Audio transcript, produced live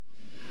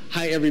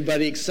Hi,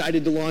 everybody.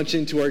 Excited to launch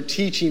into our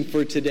teaching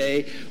for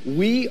today.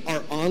 We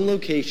are on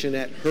location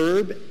at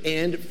Herb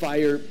and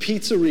Fire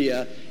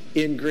Pizzeria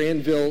in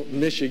Granville,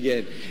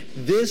 Michigan.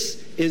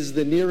 This is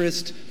the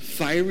nearest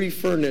fiery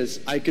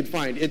furnace I could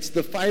find. It's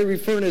the fiery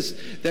furnace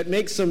that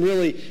makes some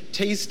really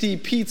tasty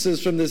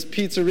pizzas from this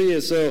pizzeria.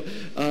 So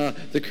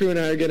the crew and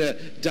I are going to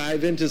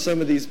dive into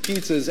some of these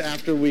pizzas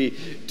after we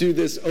do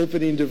this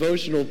opening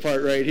devotional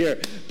part right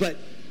here. But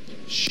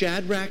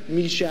Shadrach,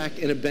 Meshach,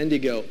 and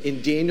Abednego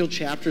in Daniel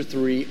chapter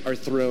 3 are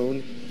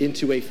thrown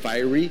into a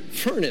fiery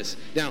furnace.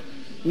 Now,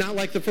 not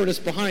like the furnace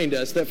behind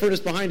us. That furnace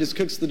behind us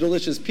cooks the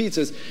delicious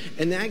pizzas,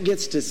 and that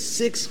gets to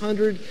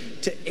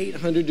 600 to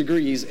 800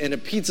 degrees, and a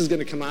pizza's going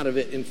to come out of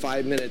it in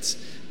 5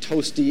 minutes,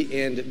 toasty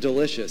and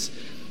delicious.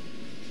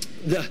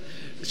 The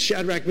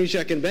Shadrach,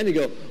 Meshach, and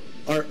Abednego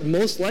are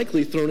most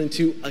likely thrown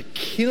into a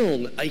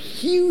kiln, a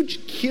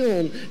huge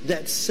kiln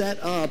that's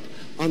set up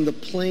on the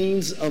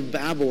plains of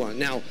Babylon.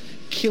 Now,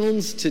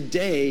 kilns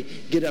today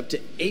get up to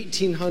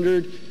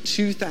 1,800,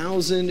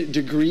 2,000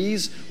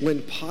 degrees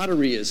when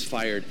pottery is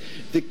fired.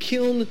 The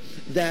kiln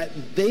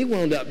that they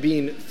wound up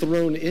being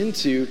thrown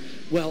into,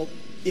 well,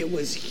 it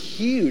was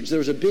huge. There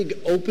was a big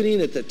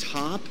opening at the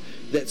top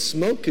that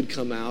smoke could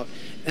come out,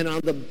 and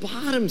on the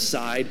bottom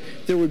side,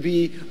 there would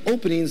be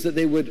openings that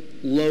they would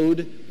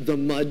load the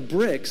mud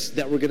bricks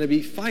that were going to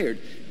be fired.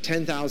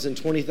 10,000,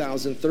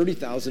 20,000,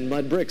 30,000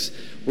 mud bricks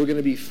were going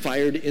to be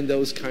fired in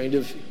those kind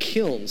of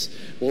kilns.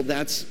 Well,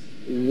 that's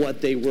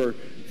what they were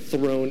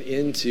thrown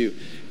into.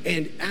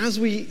 And as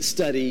we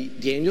study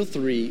Daniel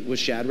 3 with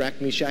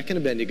Shadrach, Meshach, and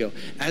Abednego,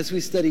 as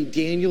we study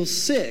Daniel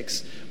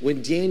 6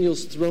 when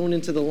Daniel's thrown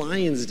into the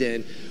lion's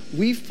den,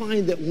 we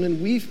find that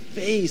when we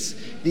face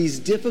these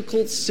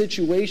difficult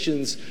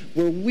situations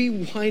where we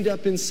wind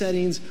up in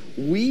settings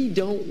we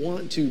don't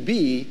want to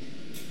be,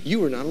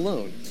 you are not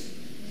alone.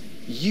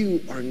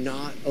 You are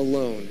not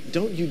alone.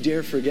 Don't you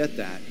dare forget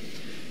that.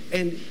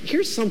 And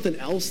here's something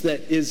else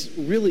that is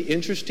really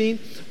interesting.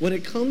 When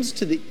it comes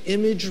to the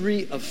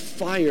imagery of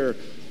fire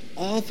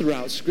all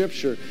throughout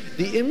Scripture,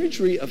 the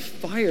imagery of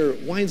fire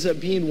winds up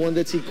being one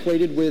that's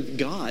equated with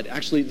God,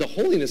 actually the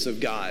holiness of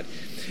God.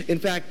 In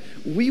fact,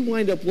 we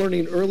wind up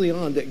learning early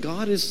on that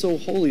God is so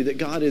holy, that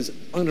God is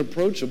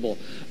unapproachable.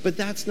 But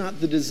that's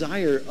not the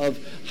desire of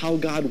how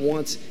God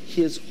wants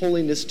His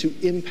holiness to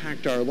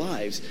impact our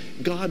lives.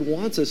 God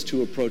wants us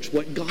to approach.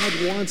 What God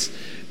wants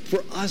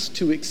for us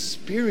to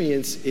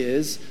experience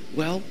is,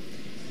 well,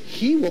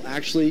 He will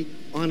actually,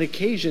 on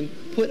occasion,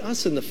 put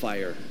us in the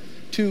fire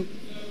to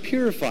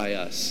purify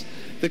us.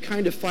 The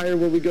kind of fire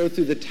where we go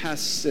through the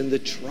tests and the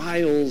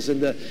trials and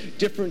the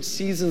different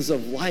seasons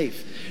of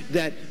life,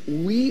 that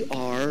we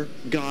are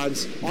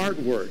God's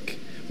artwork.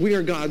 We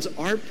are God's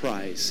art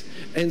prize.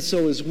 And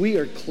so as we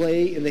are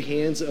clay in the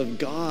hands of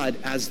God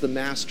as the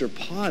master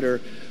potter,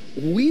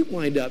 we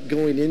wind up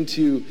going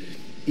into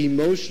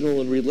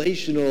emotional and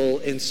relational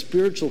and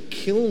spiritual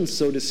kilns,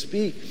 so to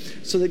speak,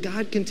 so that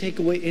God can take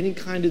away any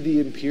kind of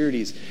the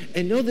impurities.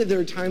 And know that there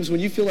are times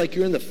when you feel like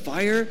you're in the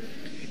fire.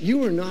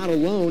 You are not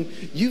alone.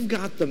 You've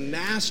got the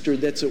master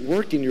that's at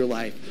work in your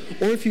life.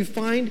 Or if you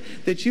find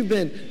that you've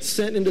been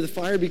sent into the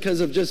fire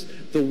because of just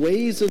the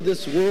ways of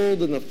this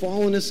world and the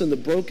fallenness and the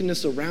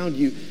brokenness around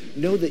you,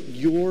 know that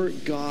your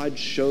God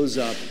shows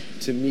up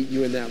to meet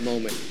you in that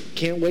moment.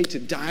 Can't wait to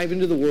dive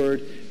into the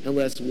Word, and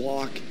let's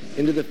walk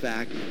into the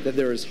fact that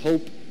there is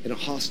hope in a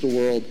hostile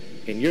world,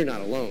 and you're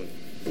not alone.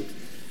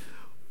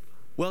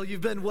 Well,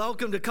 you've been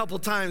welcomed a couple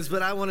times,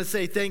 but I want to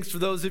say thanks for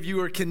those of you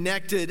who are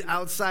connected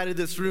outside of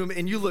this room,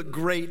 and you look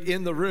great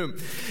in the room.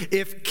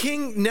 If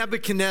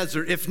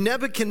Nebuchadnezzar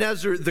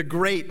the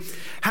Great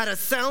had a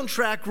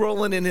soundtrack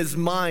rolling in his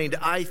mind,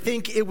 I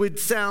think it would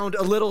sound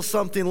a little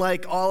something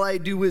like, all I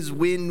do is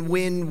win,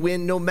 win,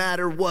 win, no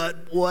matter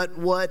what,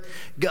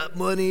 got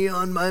money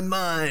on my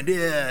mind,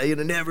 yeah,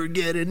 never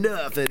get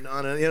enough, and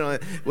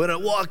when I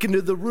walk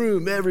into the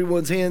room,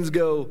 everyone's hands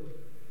go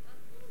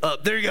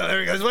up. There you go.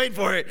 I was waiting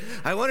for it.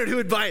 I wondered who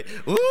would buy it.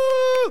 Woo!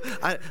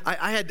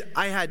 I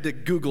had to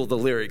Google the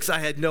lyrics. I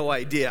had no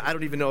idea. I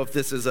don't even know if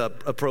this is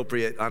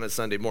appropriate on a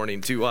Sunday morning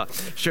to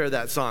share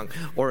that song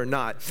or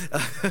not.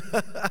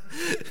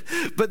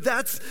 But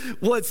that's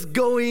what's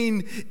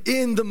going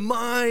in the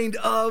mind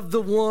of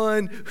the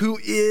one who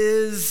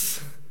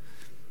is.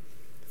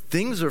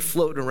 Things are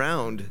floating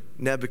around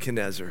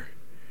Nebuchadnezzar.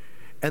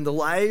 And the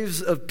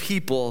lives of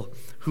people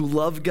who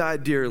love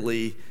God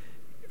dearly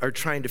are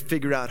trying to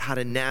figure out how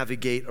to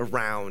navigate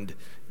around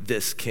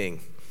this king.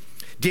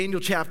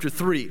 Daniel chapter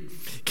 3.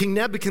 King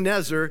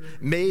Nebuchadnezzar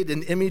made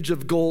an image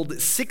of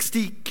gold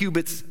 60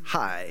 cubits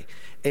high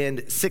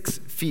and 6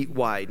 feet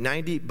wide,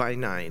 90 by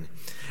 9,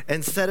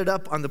 and set it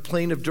up on the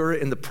plain of Dura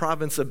in the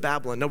province of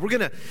Babylon. Now we're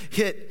going to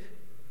hit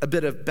a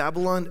bit of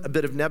Babylon, a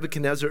bit of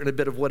Nebuchadnezzar, and a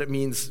bit of what it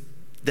means,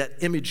 that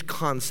image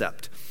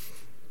concept.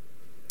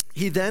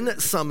 He then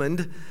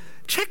summoned,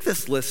 check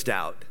this list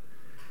out,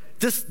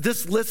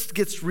 This list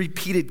gets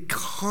repeated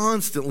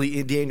constantly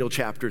in Daniel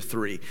chapter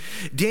 3.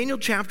 Daniel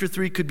chapter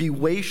 3 could be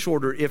way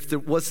shorter if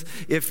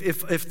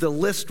the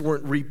list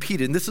weren't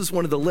repeated. And this is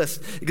one of the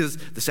lists because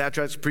the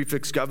satraps,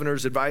 prefects,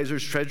 governors,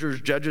 advisors,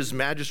 treasurers, judges,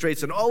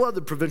 magistrates, and all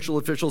other provincial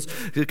officials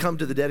could come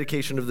to the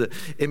dedication of the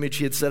image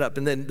he had set up.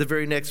 And then the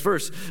very next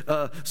verse,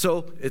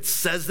 so it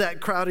says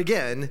that crowd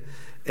again,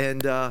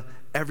 and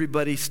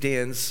everybody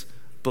stands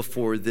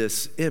before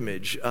this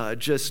image.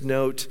 Just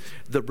note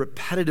the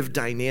repetitive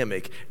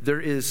dynamic.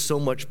 There is so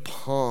much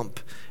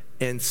pomp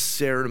and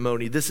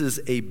ceremony. This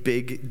is a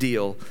big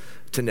deal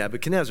to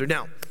Nebuchadnezzar.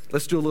 Now,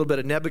 let's do a little bit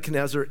of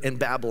Nebuchadnezzar and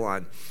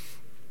Babylon.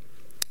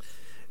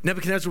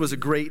 Nebuchadnezzar was a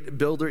great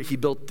builder. He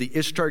built the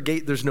Ishtar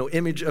Gate. There's no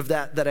image of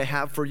that I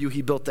have for you.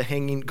 He built the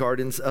Hanging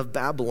Gardens of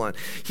Babylon.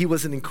 He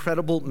was an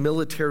incredible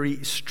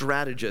military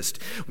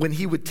strategist. When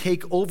he would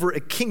take over a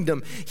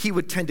kingdom, he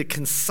would tend to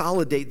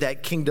consolidate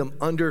that kingdom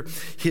under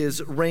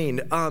his reign.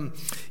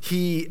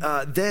 He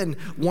then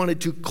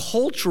wanted to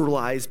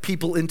culturalize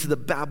people into the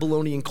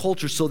Babylonian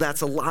culture, so that's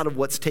a lot of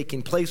what's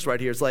taking place right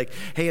here. It's like,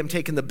 hey, I'm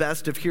taking the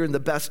best of here and the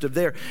best of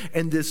there.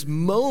 And this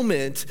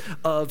moment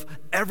of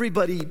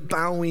everybody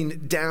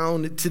bowing down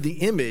to the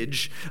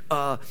image,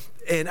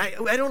 and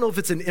I don't know if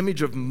it's an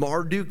image of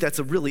Marduk. That's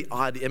a really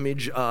odd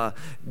image,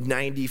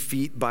 90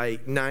 feet by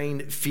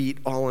 9 feet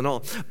all in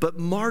all. But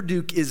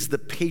Marduk is the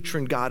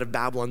patron god of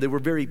Babylon. They were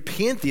very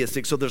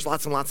pantheistic, so there's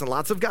lots and lots and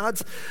lots of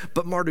gods,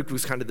 but Marduk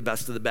was kind of the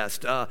best of the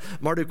best.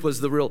 Marduk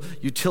was the real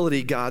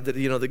utility god, that,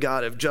 the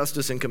god of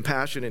justice and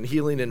compassion and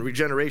healing and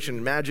regeneration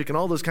and magic and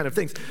all those kind of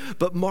things.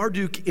 But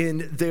Marduk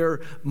in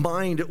their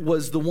mind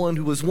was the one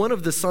who was one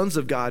of the sons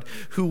of God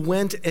who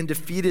went and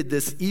defeated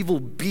this evil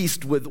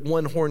beast with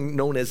one horn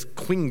known as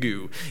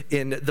Quingu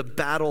in the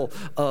battle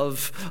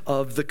of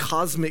the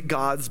cosmic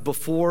gods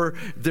before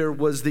there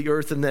was the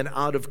earth, and then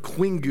out of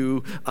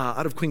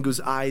Quingu's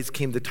eyes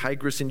came the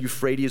Tigris and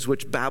Euphrates,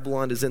 which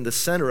Babylon is in the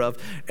center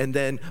of, and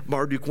then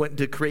Marduk went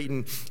into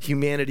creating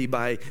humanity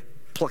by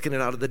plucking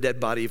it out of the dead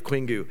body of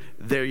Quingu.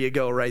 There you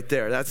go, right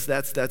there.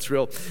 That's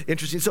real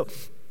interesting. So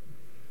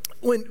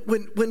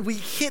when we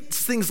hit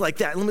things like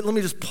that, let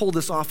me just pull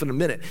this off in a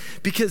minute,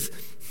 because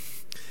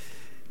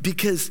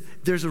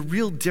there's a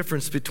real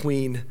difference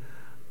between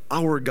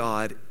our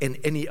God and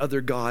any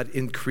other God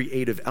in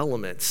creative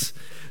elements.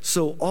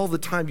 So all the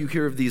time you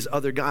hear of these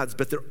other gods,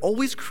 but they're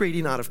always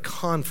creating out of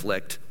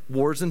conflict,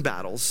 wars and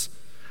battles.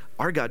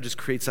 Our God just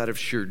creates out of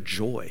sheer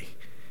joy.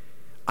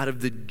 Out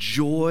of the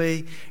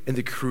joy and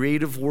the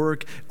creative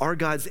work, our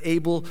God's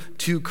able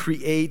to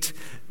create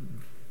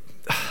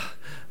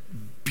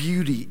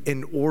beauty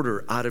and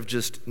order out of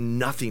just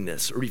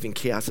nothingness or even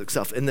chaos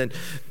itself. And then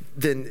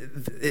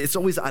it's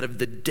always out of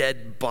the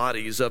dead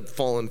bodies of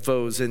fallen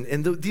foes.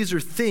 And these are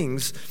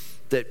things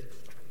that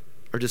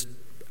are just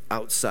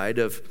outside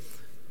of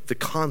the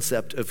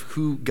concept of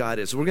who God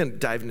is. So we're going to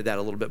dive into that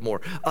a little bit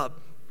more.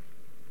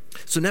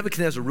 So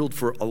Nebuchadnezzar ruled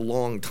for a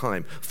long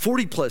time,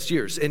 40 plus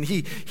years. And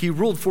he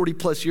ruled 40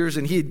 plus years,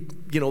 and he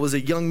was a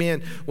young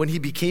man when he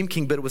became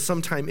king, but it was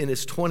sometime in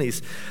his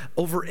 20s,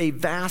 over a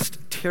vast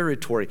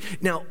territory.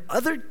 Now,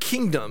 other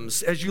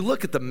kingdoms, as you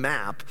look at the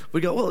map, we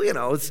go, well,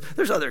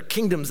 there's other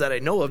kingdoms that I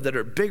know of that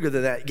are bigger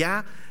than that.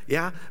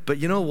 Yeah, but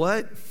you know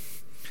what?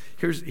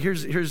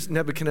 Here's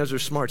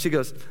Nebuchadnezzar's smarts. He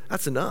goes,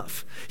 that's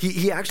enough.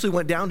 He actually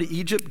went down to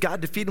Egypt.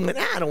 God defeated him, went,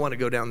 I don't want to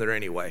go down there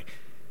anyway.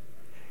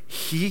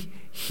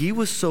 He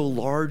was so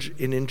large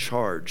and in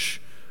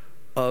charge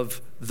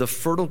of the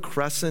Fertile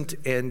Crescent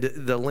and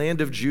the land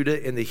of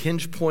Judah and the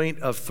hinge point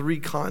of 3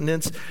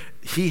 continents.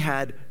 He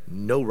had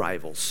no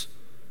rivals.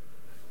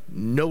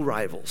 No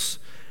rivals.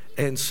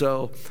 And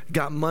so,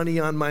 got money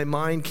on my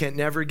mind, can't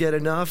never get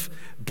enough.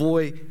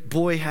 Boy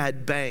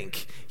had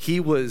bank. He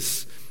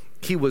was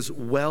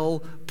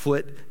well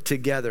put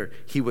together.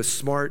 He was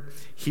smart.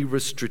 He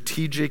was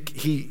strategic.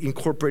 He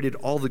incorporated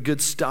all the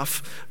good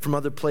stuff from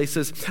other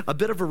places. A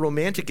bit of a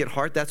romantic at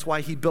heart. That's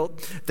why he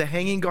built the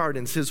Hanging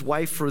Gardens. His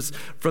wife was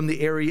from the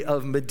area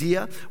of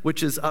Media,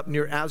 which is up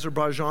near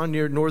Azerbaijan,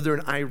 near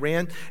northern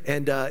Iran.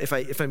 And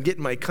if I'm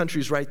getting my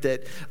countries right,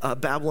 that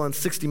Babylon's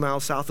 60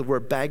 miles south of where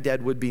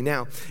Baghdad would be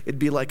now. It'd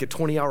be like a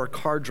 20-hour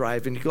car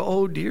drive. And you go,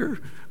 oh dear,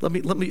 let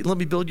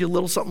me build you a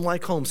little something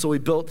like home. So he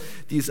built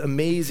these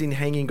amazing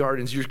hanging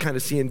gardens. You're kind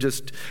of seeing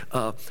just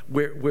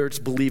where it's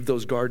believed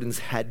those gardens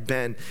had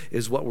been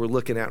is what we're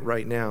looking at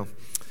right now.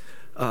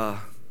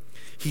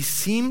 He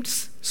seemed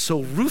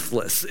so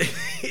ruthless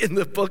in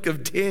the book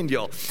of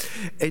Daniel,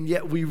 and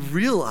yet we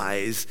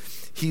realize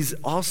he's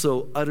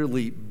also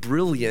utterly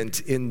brilliant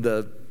in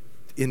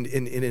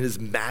his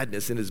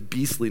madness, in his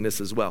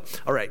beastliness as well.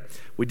 All right,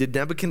 we did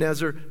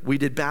Nebuchadnezzar, we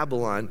did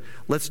Babylon.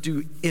 Let's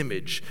do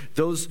image.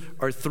 Those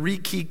are 3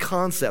 key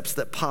concepts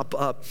that pop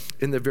up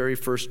in the very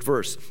first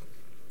verse.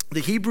 The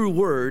Hebrew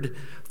word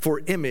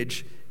for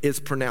image is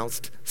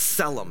pronounced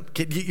selim.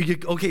 You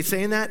okay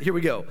saying that? Here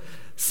we go.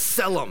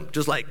 Selim,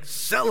 just like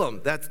selim.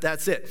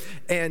 That's it.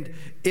 And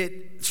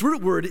its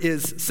root word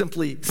is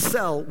simply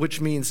sel, which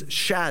means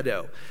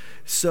shadow.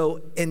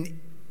 So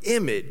an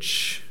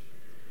image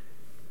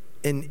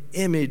An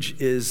image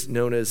is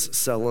known as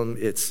Tselem.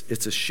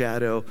 It's a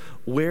shadow.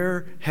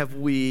 Where have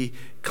we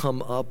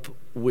come up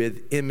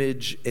with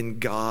image and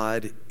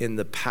God in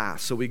the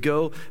past? So we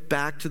go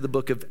back to the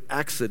book of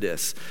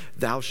Exodus.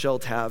 Thou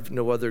shalt have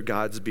no other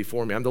gods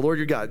before me. I'm the Lord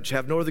your God.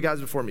 Have no other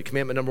gods before me.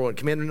 Commandment number 1.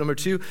 Commandment number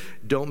 2,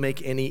 don't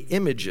make any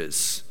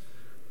images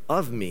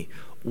of me.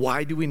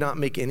 Why do we not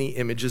make any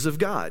images of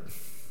God?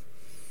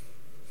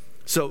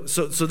 So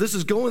this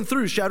is going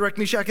through. Shadrach,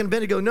 Meshach, and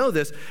Abednego know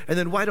this. And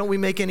then why don't we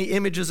make any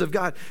images of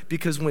God?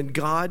 Because when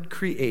God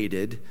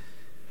created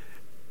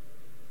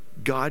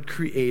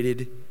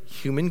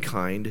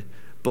humankind,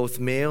 both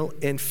male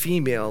and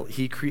female,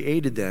 he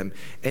created them.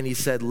 And he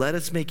said, let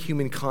us make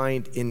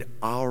humankind in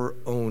our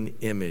own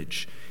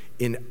image,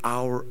 in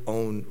our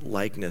own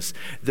likeness.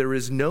 There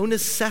is no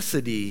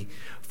necessity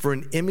for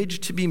an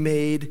image to be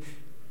made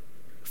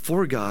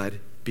for God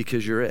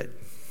because you're it.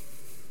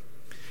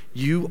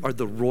 You are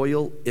the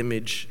royal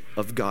image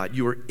of God.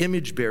 You are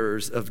image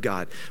bearers of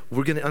God.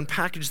 We're going to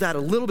unpackage that a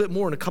little bit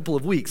more in a couple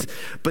of weeks.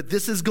 But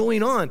this is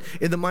going on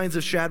in the minds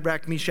of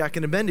Shadrach, Meshach,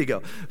 and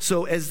Abednego.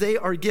 So as they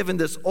are given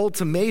this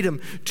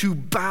ultimatum to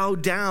bow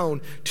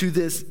down to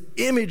this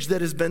image that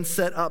has been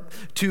set up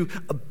to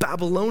a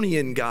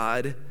Babylonian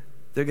god,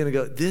 they're going to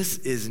go, this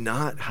is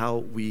not how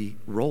we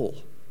roll.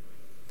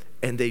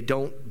 And they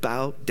don't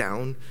bow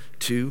down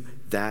to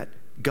that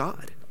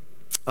God.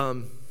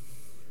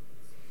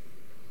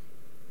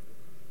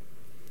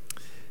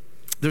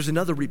 There's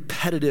another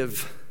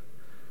repetitive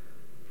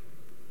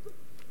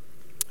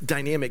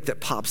dynamic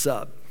that pops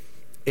up.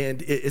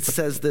 And it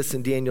says this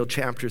in Daniel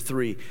chapter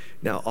 3.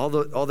 Now,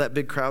 all that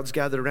big crowd's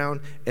gathered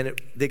around, and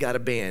they got a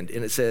band.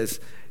 And it says,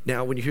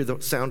 now when you hear the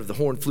sound of the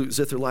horn, flute,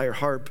 zither, lyre,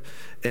 harp,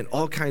 and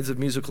all kinds of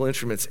musical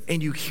instruments,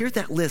 and you hear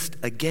that list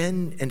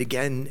again and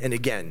again and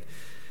again,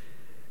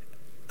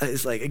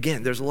 it's like,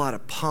 again, there's a lot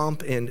of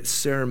pomp and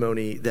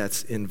ceremony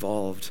that's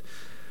involved.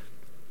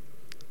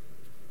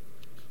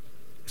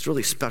 It's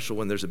really special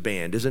when there's a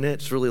band, isn't it?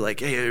 It's really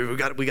like, hey, we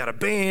got a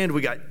band, we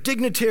got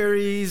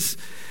dignitaries,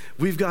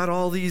 we've got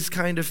all these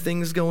kind of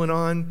things going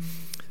on.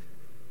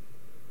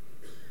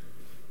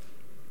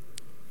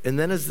 And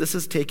then as this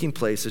is taking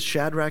place, as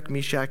Shadrach,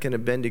 Meshach, and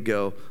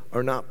Abednego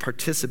are not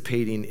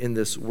participating in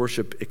this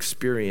worship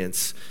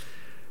experience,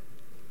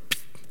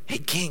 hey,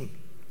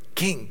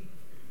 king,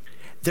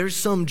 there's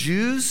some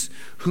Jews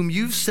whom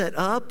you've set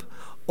up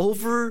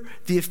over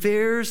the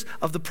affairs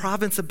of the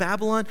province of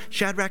Babylon.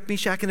 Shadrach,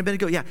 Meshach, and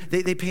Abednego, yeah,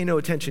 they pay no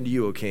attention to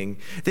you, O king.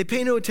 They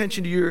pay no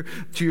attention to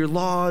your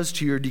laws,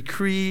 to your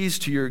decrees,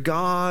 to your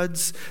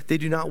gods. They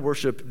do not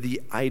worship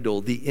the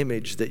idol, the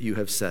image that you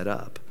have set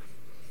up.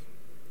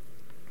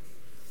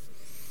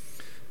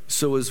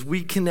 So as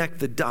we connect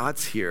the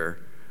dots here,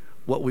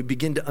 what we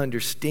begin to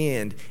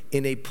understand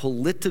in a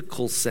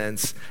political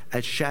sense,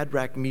 as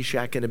Shadrach,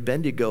 Meshach, and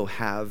Abednego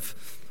have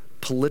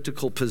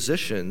political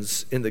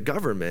positions in the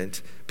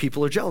government,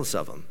 people are jealous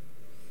of them.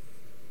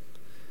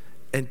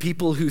 And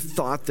people who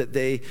thought that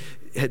they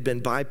had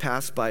been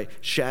bypassed by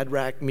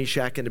Shadrach,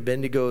 Meshach, and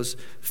Abednego's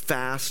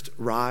fast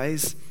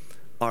rise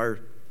are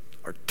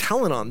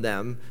telling on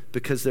them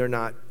because they're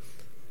not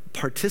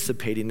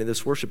participating in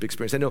this worship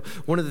experience. I know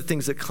one of the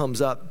things that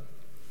comes up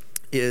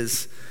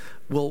is,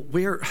 well,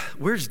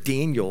 where's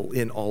Daniel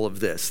in all of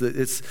this?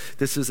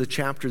 This is a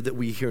chapter that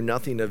we hear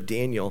nothing of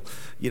Daniel.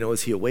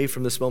 Is he away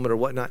from this moment or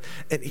whatnot?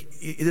 And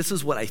this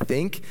is what I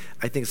think.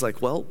 I think it's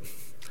like, well,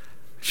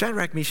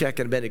 Shadrach, Meshach,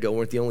 and Abednego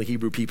weren't the only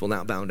Hebrew people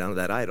not bound down to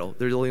that idol.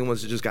 They're the only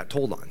ones that just got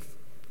told on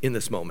in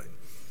this moment.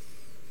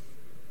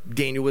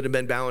 Daniel wouldn't have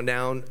been bowing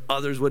down.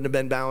 Others wouldn't have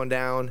been bowing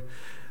down.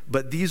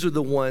 But these are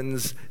the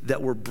ones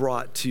that were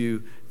brought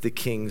to the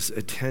king's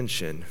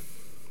attention.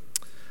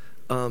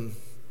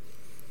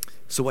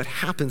 So what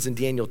happens in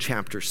Daniel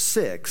chapter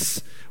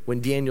 6, when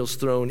Daniel's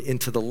thrown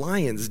into the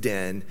lion's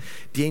den,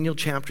 Daniel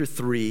chapter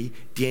 3,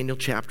 Daniel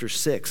chapter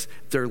 6,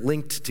 they're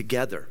linked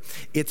together.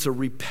 It's a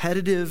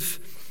repetitive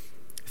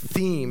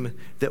theme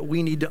that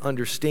we need to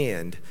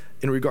understand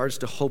in regards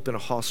to hope in a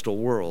hostile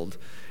world,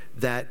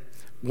 that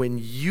when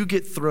you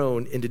get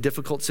thrown into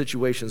difficult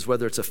situations,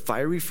 whether it's a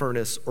fiery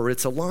furnace or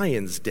it's a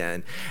lion's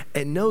den,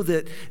 and know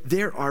that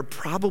there are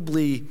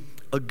probably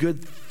a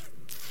good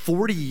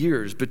 40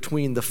 years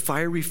between the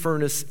fiery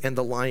furnace and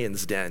the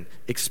lion's den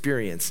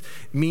experience,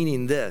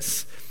 meaning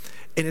this,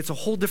 and it's a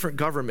whole different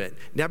government.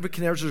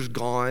 Nebuchadnezzar's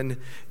gone.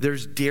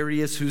 There's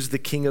Darius, who's the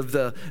king of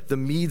the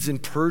Medes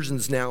and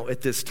Persians now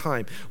at this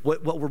time.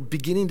 What we're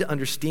beginning to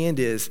understand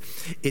is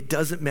it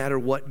doesn't matter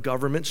what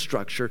government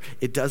structure,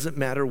 it doesn't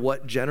matter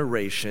what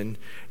generation,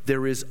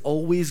 there is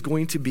always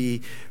going to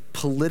be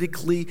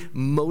politically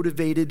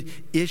motivated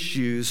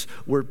issues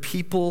where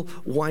people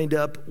wind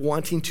up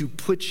wanting to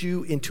put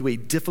you into a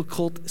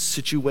difficult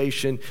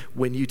situation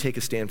when you take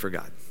a stand for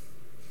God.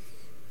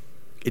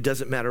 It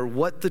doesn't matter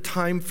what the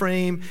time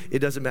frame, it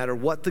doesn't matter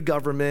what the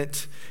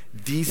government,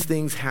 these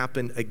things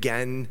happen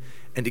again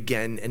and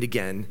again and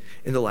again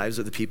in the lives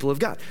of the people of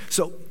God.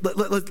 So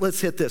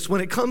let's hit this.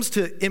 When it comes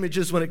to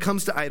images, when it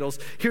comes to idols,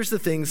 here's the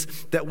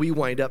things that we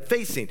wind up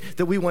facing,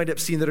 that we wind up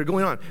seeing that are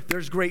going on.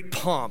 There's great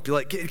pomp. You're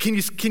like, can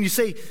you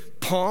say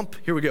pomp?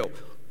 Here we go.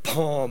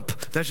 Pomp.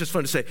 That's just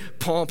fun to say.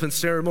 Pomp and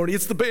ceremony.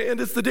 It's the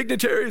band, it's the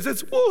dignitaries,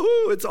 it's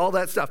woohoo, it's all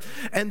that stuff.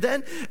 And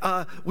then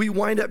we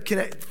wind up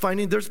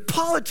finding there's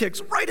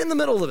politics right in the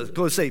middle of it.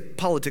 Go say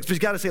politics, but you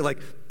got to say like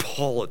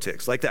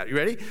politics, like that. You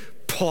ready?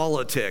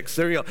 Politics.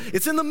 There you go.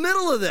 It's in the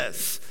middle of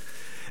this.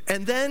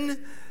 And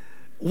then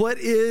what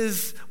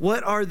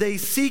are they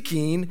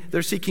seeking?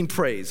 They're seeking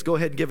praise. Go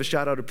ahead and give a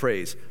shout out of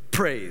praise.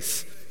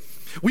 Praise.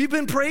 We've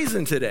been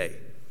praising today.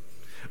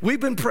 We've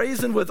been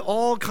praising with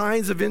all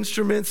kinds of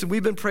instruments, and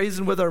we've been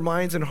praising with our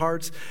minds and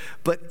hearts,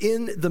 but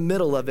in the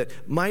middle of it,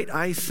 might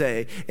I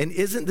say, and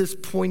isn't this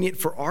poignant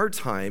for our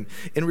time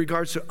in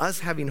regards to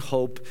us having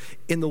hope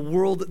in the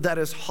world that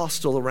is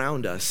hostile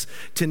around us,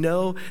 to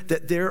know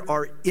that there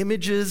are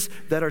images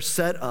that are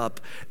set up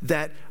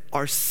that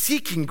are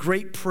seeking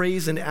great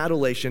praise and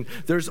adulation.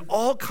 There's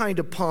all kind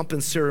of pomp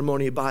and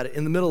ceremony about it.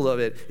 In the middle of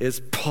it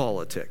is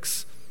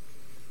politics.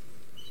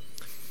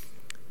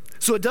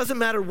 So it doesn't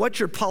matter what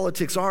your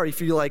politics are,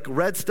 if you like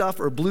red stuff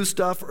or blue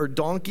stuff or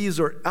donkeys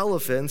or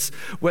elephants,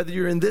 whether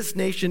you're in this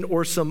nation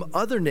or some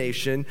other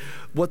nation,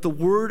 what the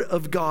Word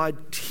of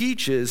God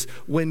teaches,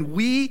 when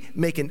we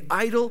make an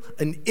idol,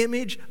 an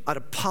image out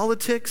of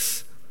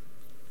politics,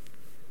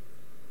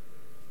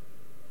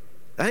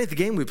 that ain't the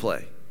game we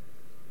play.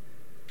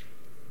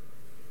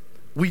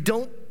 We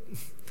don't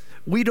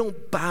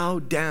bow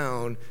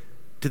down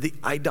to the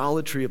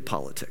idolatry of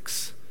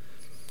politics.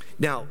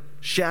 Now,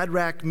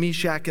 Shadrach,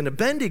 Meshach, and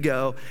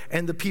Abednego,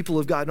 and the people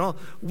of God, and all,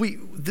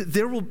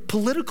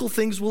 political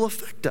things will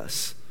affect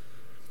us.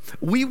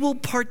 We will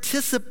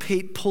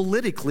participate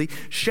politically.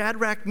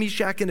 Shadrach,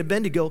 Meshach, and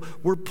Abednego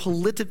were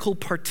political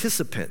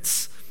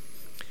participants.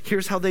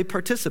 Here's how they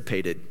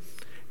participated.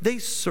 They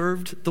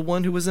served the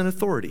one who was in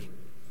authority.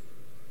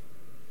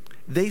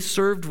 They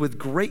served with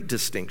great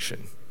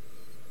distinction,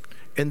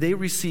 and they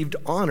received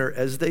honor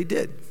as they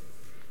did.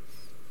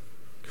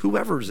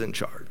 Whoever's in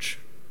charge.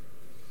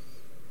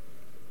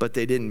 But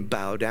they didn't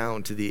bow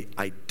down to the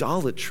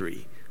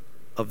idolatry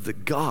of the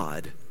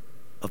god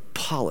of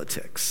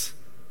politics.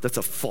 That's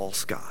a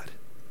false god.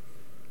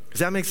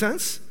 Does that make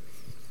sense?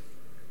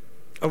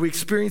 Are we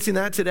experiencing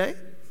that today?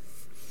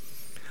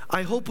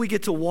 I hope we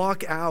get to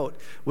walk out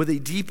with a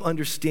deep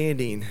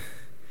understanding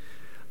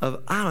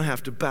of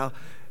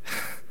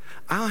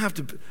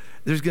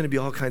there's going to be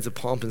all kinds of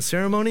pomp and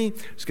ceremony.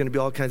 There's going to be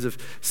all kinds of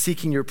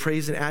seeking your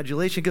praise and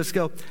adulation. Just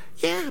go,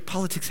 yeah,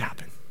 politics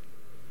happen.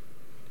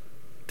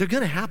 They're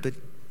going to happen.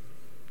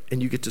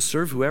 And you get to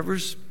serve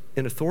whoever's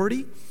in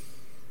authority,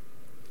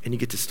 and you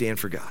get to stand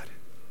for God.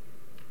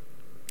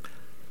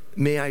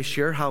 May I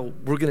share how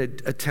we're going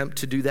to attempt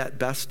to do that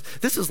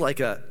best? This is like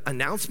an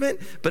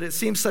announcement, but it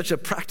seems such a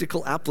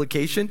practical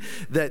application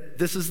that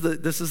this is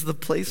the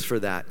place for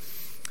that.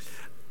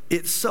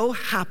 It so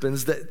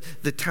happens that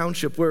the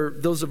township, where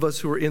those of us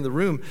who are in the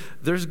room,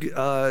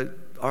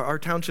 our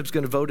township's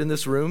going to vote in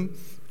this room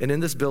and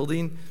in this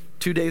building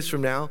 2 days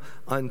from now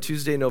on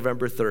Tuesday,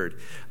 November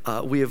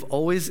 3rd. We have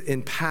always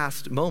in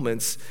past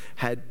moments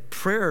had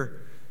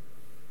prayer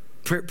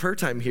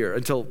time here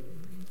until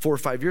 4 or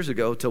 5 years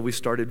ago, until we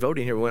started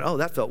voting here. We went, oh,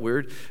 that felt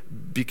weird,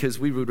 because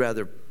we would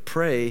rather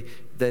pray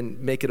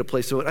than make it a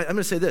place. So I'm going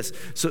to say this.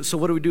 So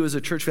what do we do as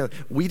a church family?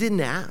 We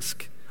didn't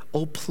ask,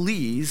 oh,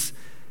 please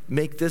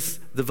make this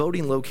the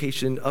voting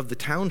location of the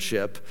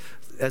township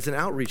as an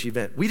outreach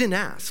event. We didn't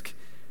ask.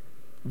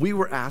 We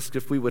were asked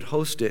if we would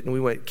host it, and we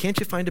went, can't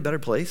you find a better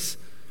place?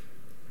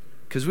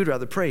 Because we'd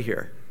rather pray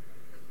here.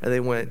 And they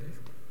went,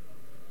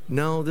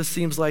 no, this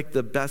seems like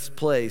the best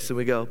place. And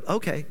we go,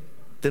 okay,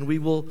 then we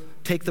will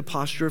take the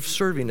posture of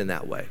serving in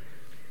that way.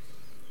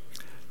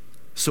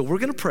 So we're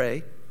going to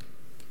pray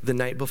the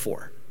night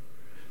before.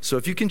 So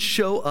if you can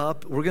show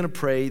up, we're going to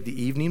pray the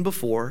evening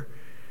before,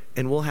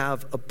 and we'll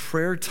have a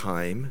prayer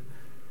time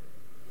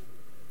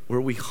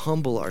where we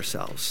humble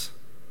ourselves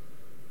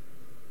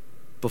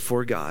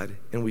before God,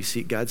 and we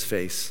seek God's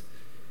face,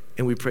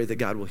 and we pray that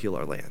God will heal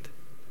our land.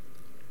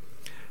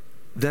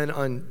 Then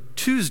on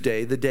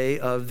Tuesday, the day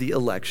of the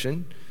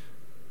election,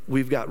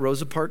 we've got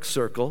Rosa Parks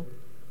Circle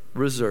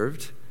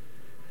reserved,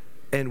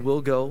 and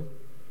we'll go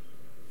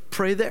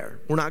pray there.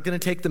 We're not going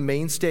to take the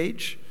main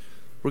stage.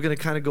 We're going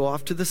to kind of go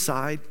off to the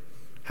side,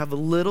 have a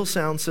little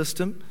sound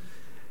system,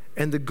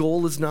 and the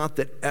goal is not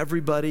that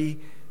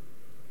everybody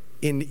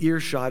in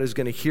earshot is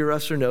going to hear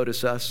us or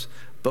notice us,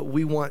 but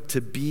we want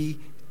to be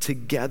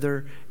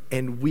together,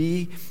 and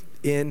we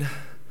in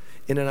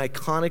an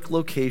iconic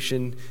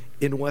location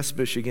in West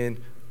Michigan,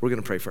 we're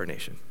going to pray for our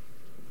nation.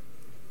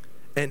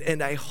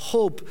 And I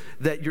hope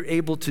that you're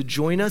able to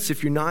join us.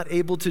 If you're not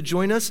able to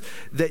join us,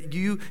 that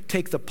you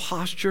take the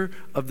posture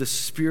of the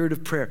spirit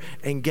of prayer.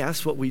 And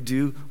guess what we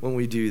do when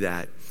we do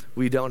that?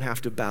 We don't have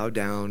to bow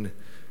down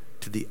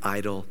to the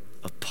idol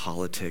of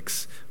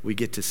politics. We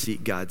get to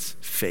seek God's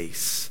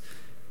face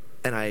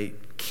And I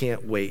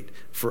can't wait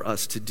for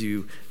us to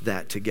do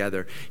that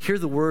together. Hear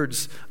the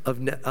words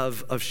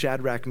of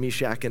Shadrach,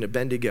 Meshach, and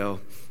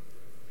Abednego.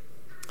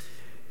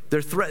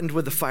 They're threatened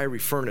with a fiery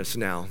furnace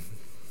now.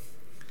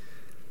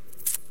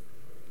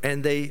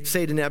 And they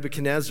say to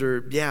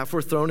Nebuchadnezzar, yeah, if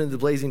we're thrown into the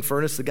blazing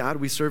furnace, the God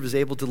we serve is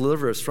able to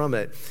deliver us from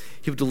it.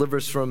 He will deliver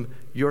us from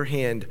your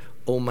hand,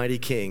 Almighty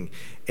King.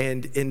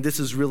 And this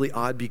is really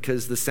odd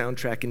because the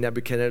soundtrack in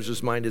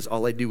Nebuchadnezzar's mind is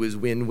all I do is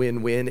win,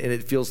 win, win, and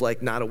it feels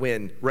like not a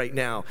win right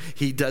now.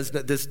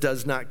 This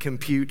does not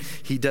compute.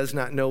 He does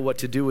not know what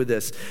to do with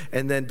this.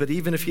 But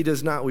even if he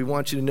does not, we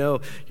want you to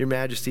know, Your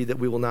Majesty, that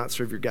we will not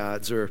serve your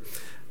gods or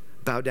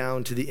bow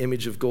down to the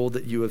image of gold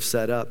that you have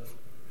set up.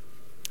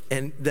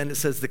 And then it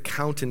says the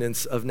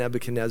countenance of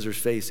Nebuchadnezzar's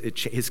face,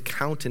 his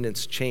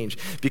countenance changed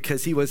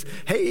because he was,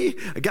 hey,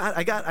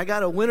 I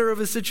got a winner of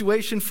a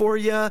situation for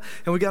you, and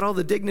we got all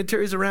the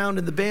dignitaries around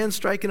and the band's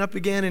striking up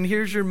again, and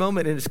here's your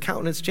moment, and his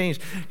countenance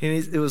changed. And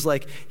it was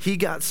like he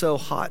got so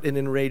hot and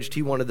enraged,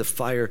 he wanted the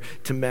fire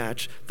to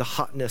match the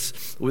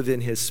hotness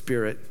within his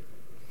spirit.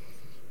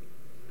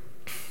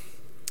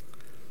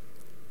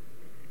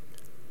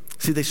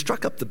 See, they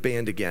struck up the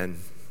band again.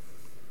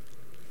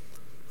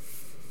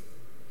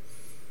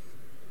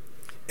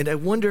 And I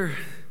wonder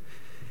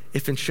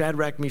if in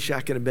Shadrach,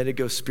 Meshach, and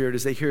Abednego's spirit,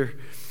 as they hear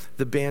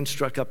the band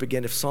struck up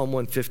again, if Psalm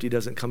 150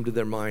 doesn't come to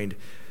their mind,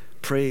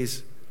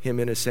 praise him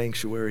in his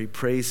sanctuary,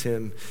 praise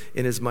him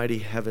in his mighty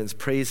heavens,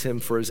 praise him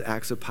for his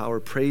acts of power,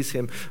 praise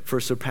him for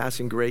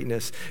surpassing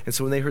greatness. And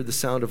so when they heard the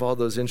sound of all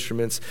those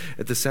instruments,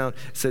 at the sound,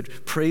 it said,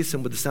 praise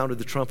him with the sound of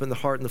the trumpet and the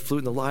harp and the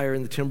flute and the lyre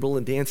and the timbrel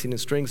and dancing and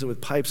strings and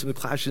with pipes and with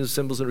clashes of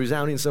cymbals and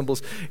resounding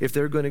cymbals. If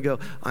they're going to go,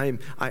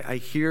 I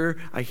hear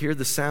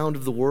the sound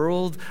of the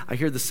world, I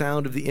hear the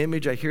sound of the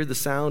image, I hear the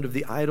sound of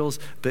the idols,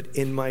 but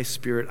in my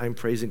spirit, I'm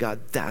praising God.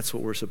 That's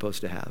what we're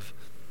supposed to have.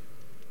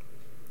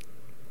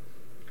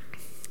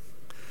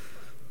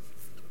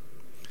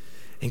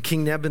 And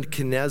King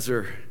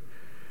Nebuchadnezzar,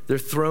 they're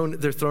thrown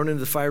into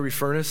the fiery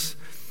furnace,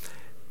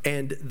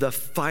 and the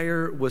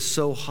fire was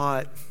so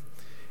hot,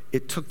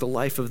 it took the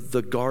life of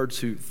the guards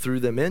who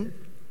threw them in.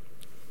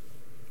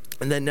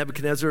 And then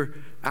Nebuchadnezzar,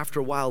 after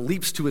a while,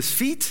 leaps to his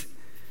feet,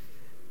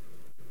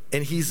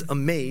 and he's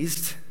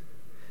amazed,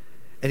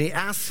 and he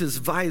asks his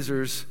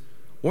visors,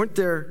 weren't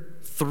there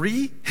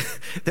 3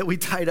 that we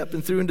tied up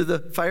and threw into the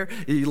fire?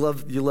 You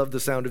love the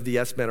sound of the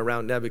yes men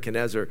around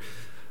Nebuchadnezzar.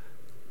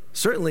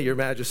 Certainly, Your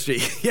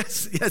Majesty.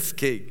 Yes,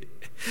 King.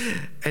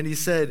 And he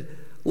said,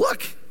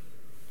 look,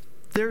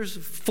 there's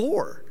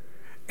 4.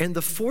 And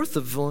the fourth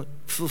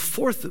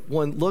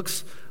one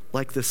looks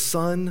like the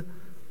son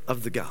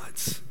of the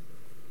gods.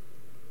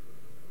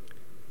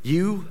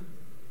 You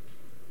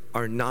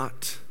are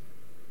not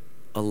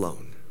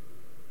alone.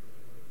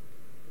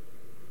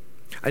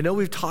 I know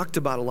we've talked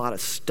about a lot of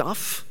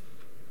stuff.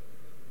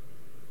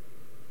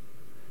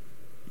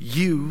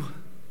 You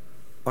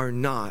are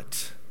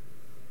not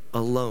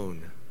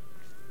alone.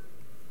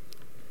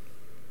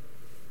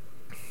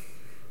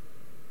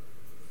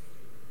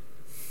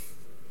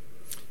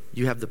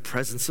 You have the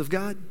presence of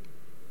God.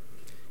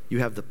 You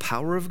have the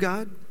power of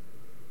God.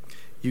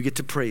 You get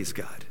to praise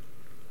God.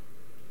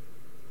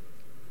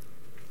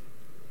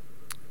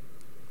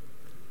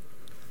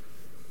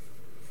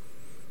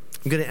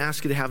 I'm going to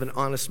ask you to have an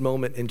honest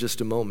moment in just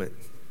a moment.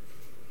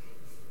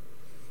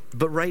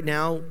 But right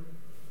now,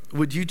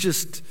 would you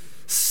just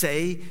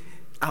say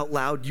out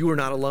loud, you are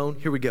not alone?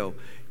 Here we go.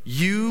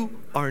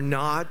 You are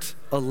not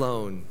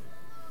alone.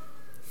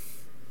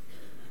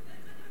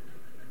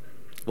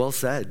 Well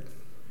said.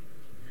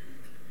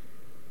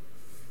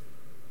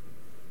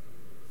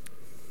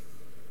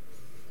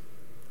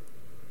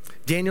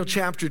 Daniel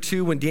chapter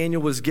 2, when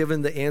Daniel was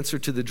given the answer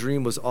to the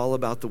dream, was all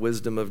about the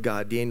wisdom of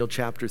God. Daniel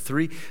chapter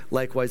 3,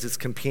 likewise its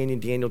companion,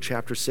 Daniel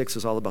chapter 6,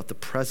 is all about the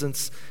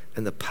presence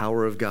and the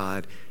power of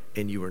God,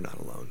 and you are not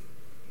alone.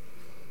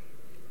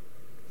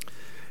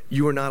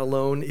 You are not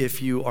alone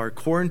if you are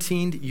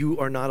quarantined. You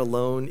are not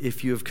alone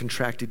if you have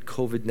contracted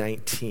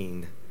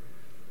COVID-19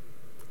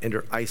 and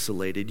are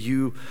isolated.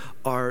 You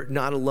are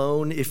not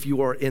alone if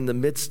you are in the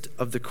midst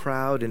of the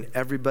crowd and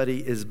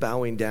everybody is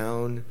bowing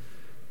down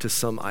to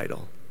some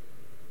idol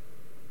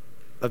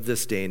of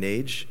this day and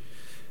age.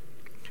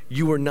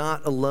 You are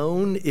not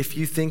alone if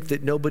you think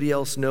that nobody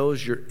else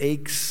knows your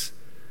aches,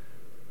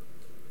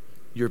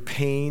 your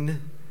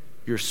pain,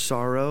 your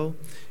sorrow.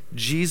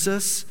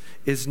 Jesus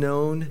is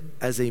known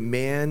as a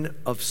man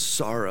of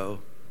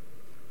sorrow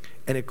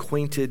and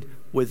acquainted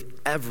with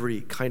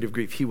every kind of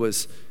grief.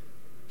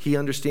 He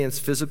understands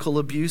physical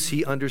abuse.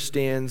 He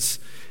understands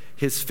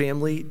his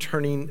family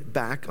turning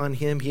back on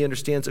him. He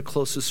understands a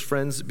closest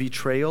friend's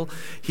betrayal.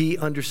 He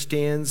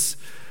understands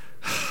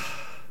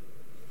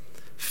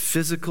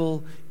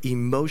physical,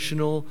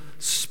 emotional,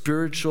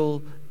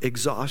 spiritual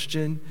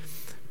exhaustion.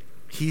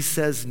 He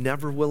says,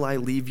 never will I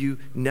leave you,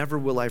 never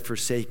will I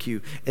forsake you.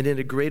 And in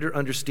a greater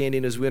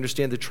understanding, as we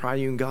understand the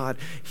triune God,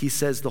 he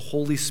says the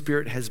Holy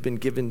Spirit has been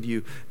given to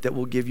you that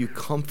will give you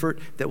comfort,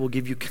 that will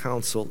give you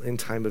counsel in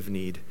time of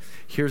need.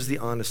 Here's the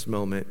honest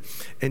moment.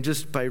 And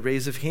just by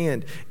raise of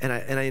hand,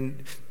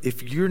 and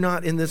if you're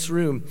not in this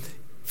room,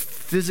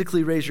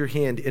 physically raise your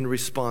hand in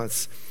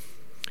response.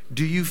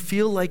 Do you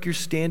feel like you're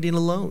standing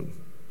alone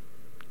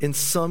in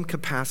some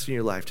capacity in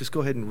your life? Just go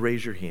ahead and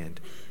raise your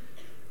hand.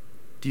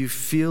 Do you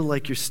feel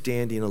like you're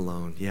standing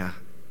alone? Yeah.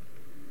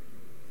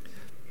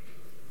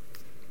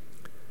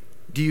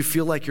 Do you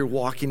feel like you're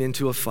walking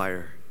into a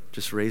fire?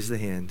 Just raise the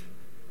hand.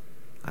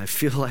 I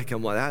feel like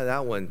I'm,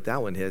 that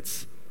one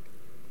hits.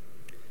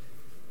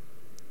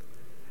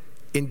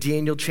 In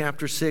Daniel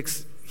chapter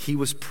 6, he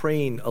was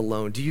praying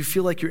alone. Do you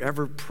feel like you're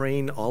ever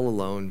praying all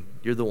alone?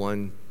 You're the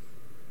one.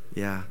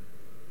 Yeah.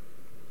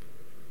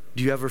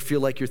 Do you ever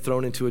feel like you're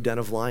thrown into a den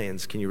of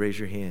lions? Can you raise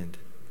your hand?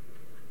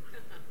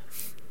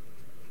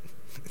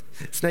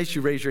 It's nice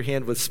you raise your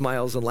hand with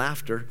smiles and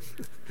laughter.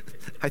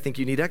 I think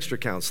you need extra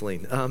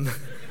counseling. And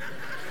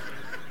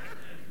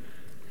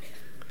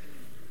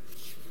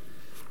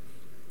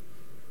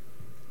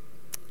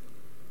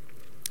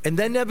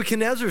then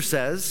Nebuchadnezzar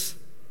says,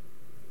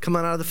 come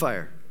on out of the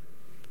fire.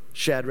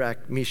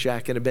 Shadrach,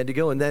 Meshach, and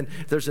Abednego. And then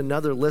there's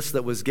another list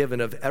that was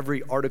given of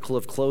every article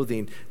of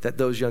clothing that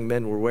those young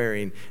men were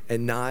wearing,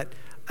 and not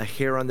a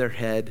hair on their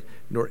head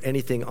nor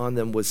anything on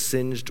them was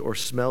singed or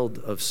smelled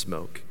of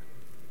smoke.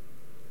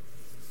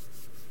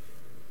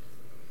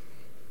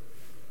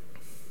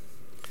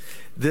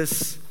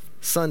 This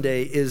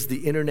Sunday is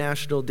the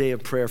International Day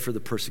of Prayer for the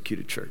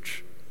Persecuted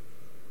Church.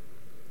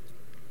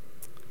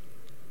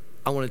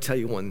 I want to tell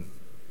you one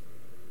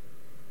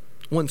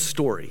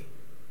story.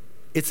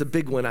 It's a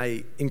big one.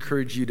 I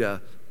encourage you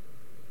to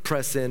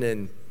press in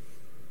and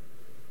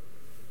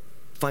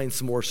find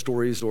some more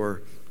stories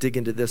or dig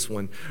into this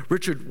one.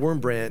 Richard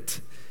Wurmbrand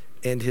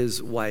and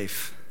his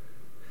wife,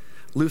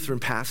 Lutheran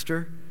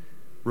pastor,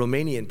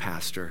 Romanian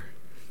pastor,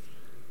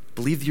 I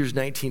believe the year's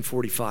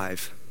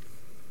 1945.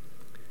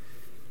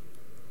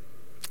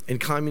 And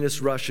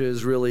communist Russia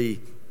is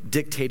really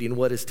dictating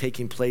what is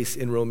taking place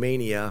in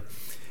Romania.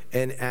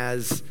 And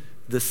as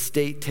the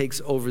state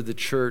takes over the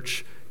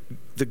church,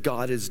 the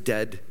God is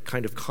dead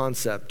kind of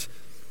concept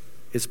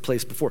is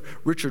placed before.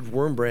 Richard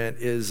Wurmbrand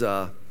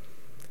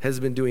has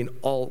been doing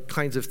all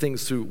kinds of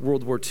things through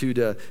World War II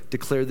to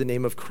declare the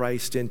name of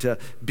Christ and to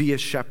be a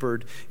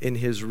shepherd in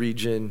his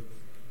region.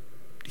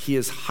 He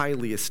is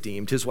highly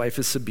esteemed. His wife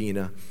is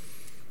Sabina.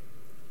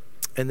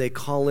 And they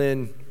call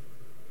in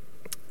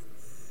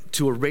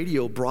to a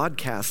radio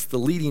broadcast the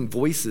leading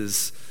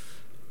voices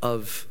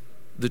of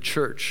the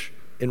church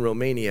in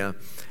Romania,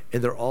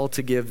 and they're all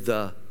to give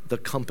the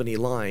company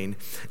line.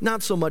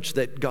 Not so much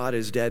that God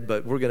is dead,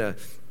 but we're going to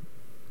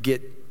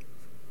get,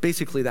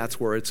 basically that's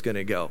where it's going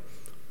to go.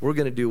 We're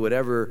going to do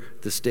whatever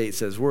the state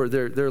says.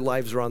 Their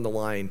lives are on the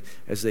line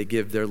as they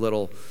give their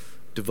little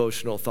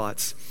devotional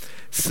thoughts.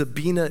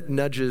 Sabina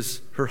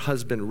nudges her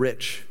husband,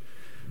 Rich,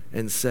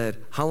 and said,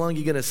 how long are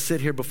you going to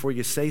sit here before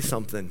you say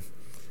something?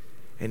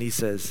 And he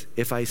says,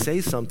 if I say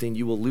something,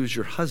 you will lose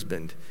your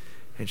husband.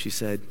 And she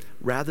said,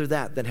 rather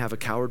that than have a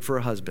coward for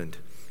a husband.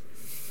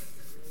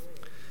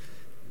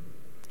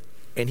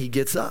 And he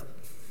gets up.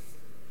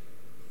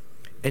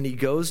 And he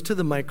goes to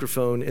the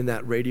microphone in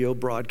that radio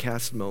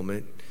broadcast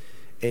moment,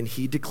 and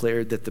he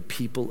declared that the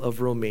people of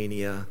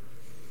Romania,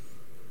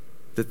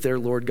 that their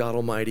Lord God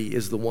Almighty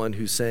is the one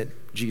who sent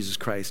Jesus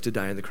Christ to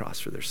die on the cross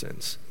for their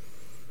sins,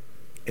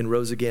 and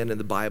rose again, and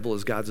the Bible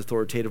is God's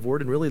authoritative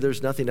word, and really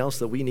there's nothing else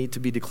that we need to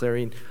be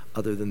declaring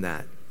other than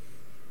that.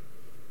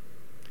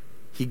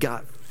 He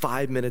got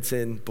 5 minutes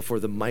in before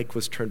the mic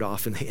was turned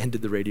off and they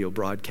ended the radio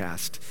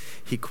broadcast.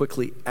 He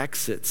quickly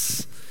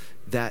exits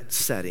that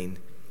setting.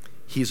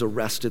 He's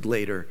arrested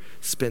later,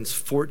 spends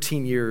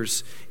 14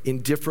 years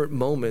in different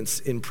moments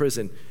in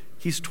prison.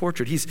 He's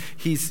tortured.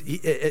 He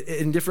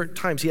in different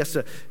times, he has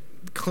to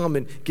come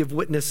and give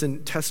witness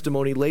and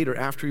testimony later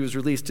after he was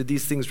released. Did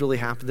these things really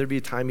happen? There'd be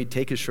a time he'd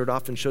take his shirt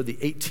off and show the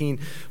 18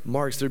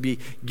 marks. There'd be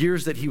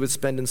years that he would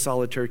spend in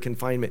solitary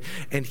confinement.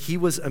 And he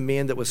was a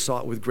man that was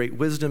sought with great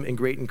wisdom and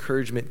great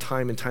encouragement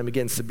time and time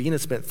again. Sabina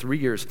spent 3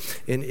 years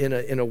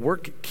in a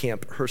work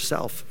camp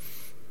herself.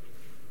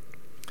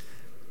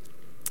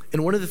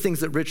 And one of the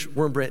things that Rich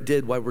Wurmbrand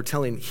did while we're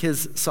telling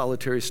his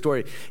solitary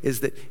story is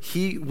that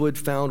he would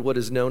found what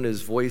is known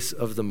as Voice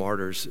of the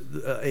Martyrs,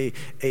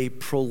 a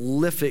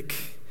prolific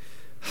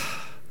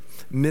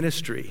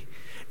ministry.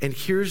 And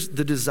here's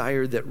the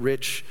desire that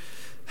Rich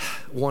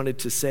wanted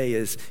to say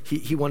is,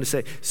 he wanted to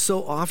say,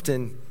 so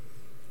often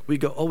we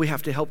go, oh, we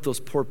have to help those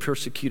poor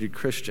persecuted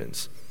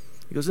Christians.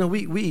 He goes, no,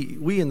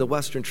 we in the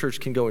Western church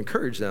can go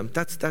encourage them.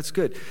 That's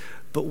good.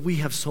 But we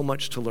have so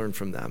much to learn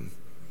from them.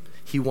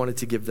 He wanted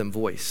to give them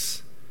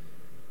voice.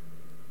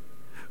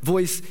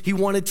 He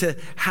wanted to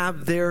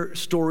have their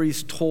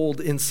stories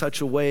told in such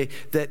a way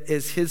that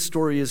as his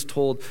story is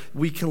told,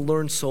 we can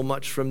learn so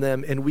much from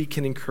them and we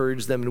can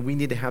encourage them, and we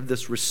need to have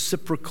this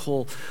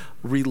reciprocal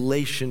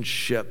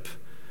relationship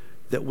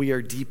that we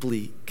are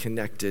deeply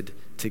connected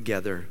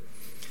together.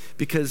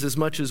 Because as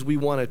much as we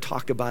want to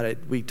talk about it,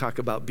 we talk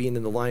about being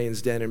in the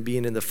lion's den and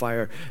being in the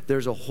fire,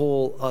 there's a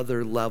whole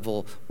other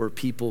level where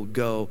people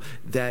go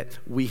that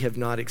we have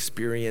not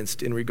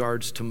experienced in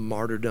regards to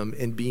martyrdom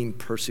and being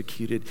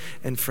persecuted.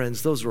 And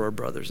friends, those are our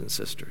brothers and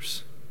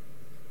sisters.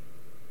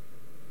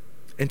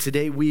 And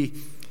today we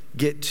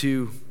get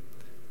to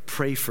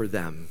pray for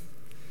them.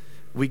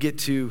 We get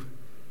to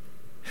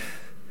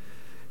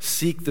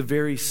seek the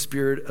very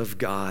Spirit of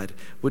God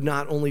would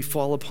not only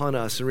fall upon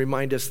us and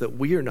remind us that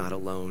we are not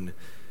alone,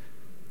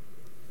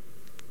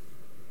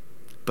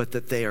 but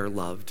that they are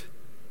loved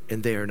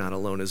and they are not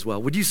alone as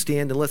well. Would you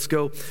stand and let's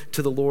go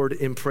to the Lord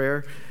in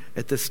prayer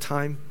at this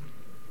time?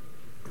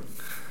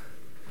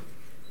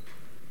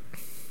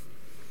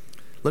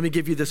 Let me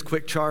give you this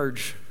quick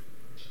charge.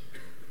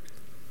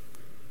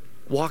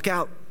 Walk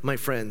out, my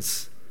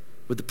friends,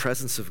 with the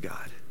presence of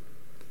God,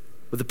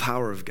 with the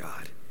power of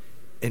God,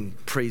 and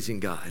praising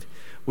God.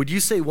 Would you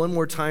say one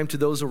more time to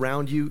those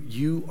around you,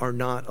 you are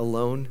not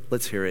alone?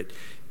 Let's hear it.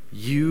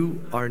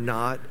 You are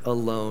not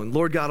alone.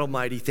 Lord God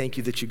Almighty, thank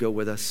you that you go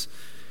with us.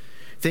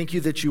 Thank you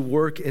that you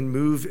work and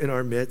move in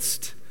our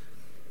midst.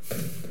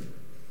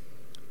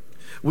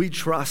 We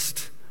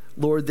trust,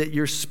 Lord, that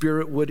your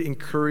Spirit would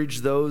encourage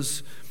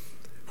those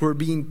who are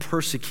being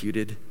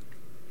persecuted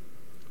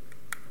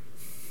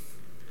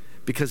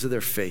because of their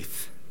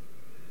faith.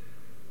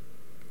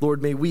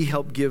 Lord, may we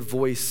help give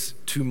voice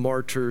to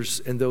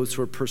martyrs and those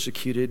who are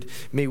persecuted.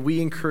 May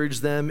we encourage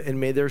them, and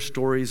may their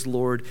stories,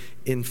 Lord,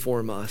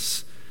 inform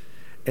us.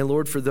 And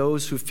Lord, for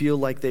those who feel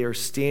like they are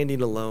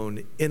standing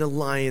alone in a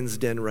lion's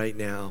den right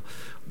now,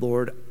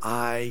 Lord,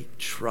 I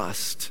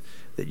trust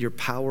that your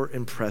power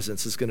and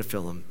presence is going to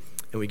fill them.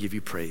 And we give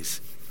you praise.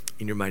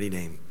 In your mighty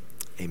name,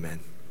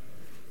 amen.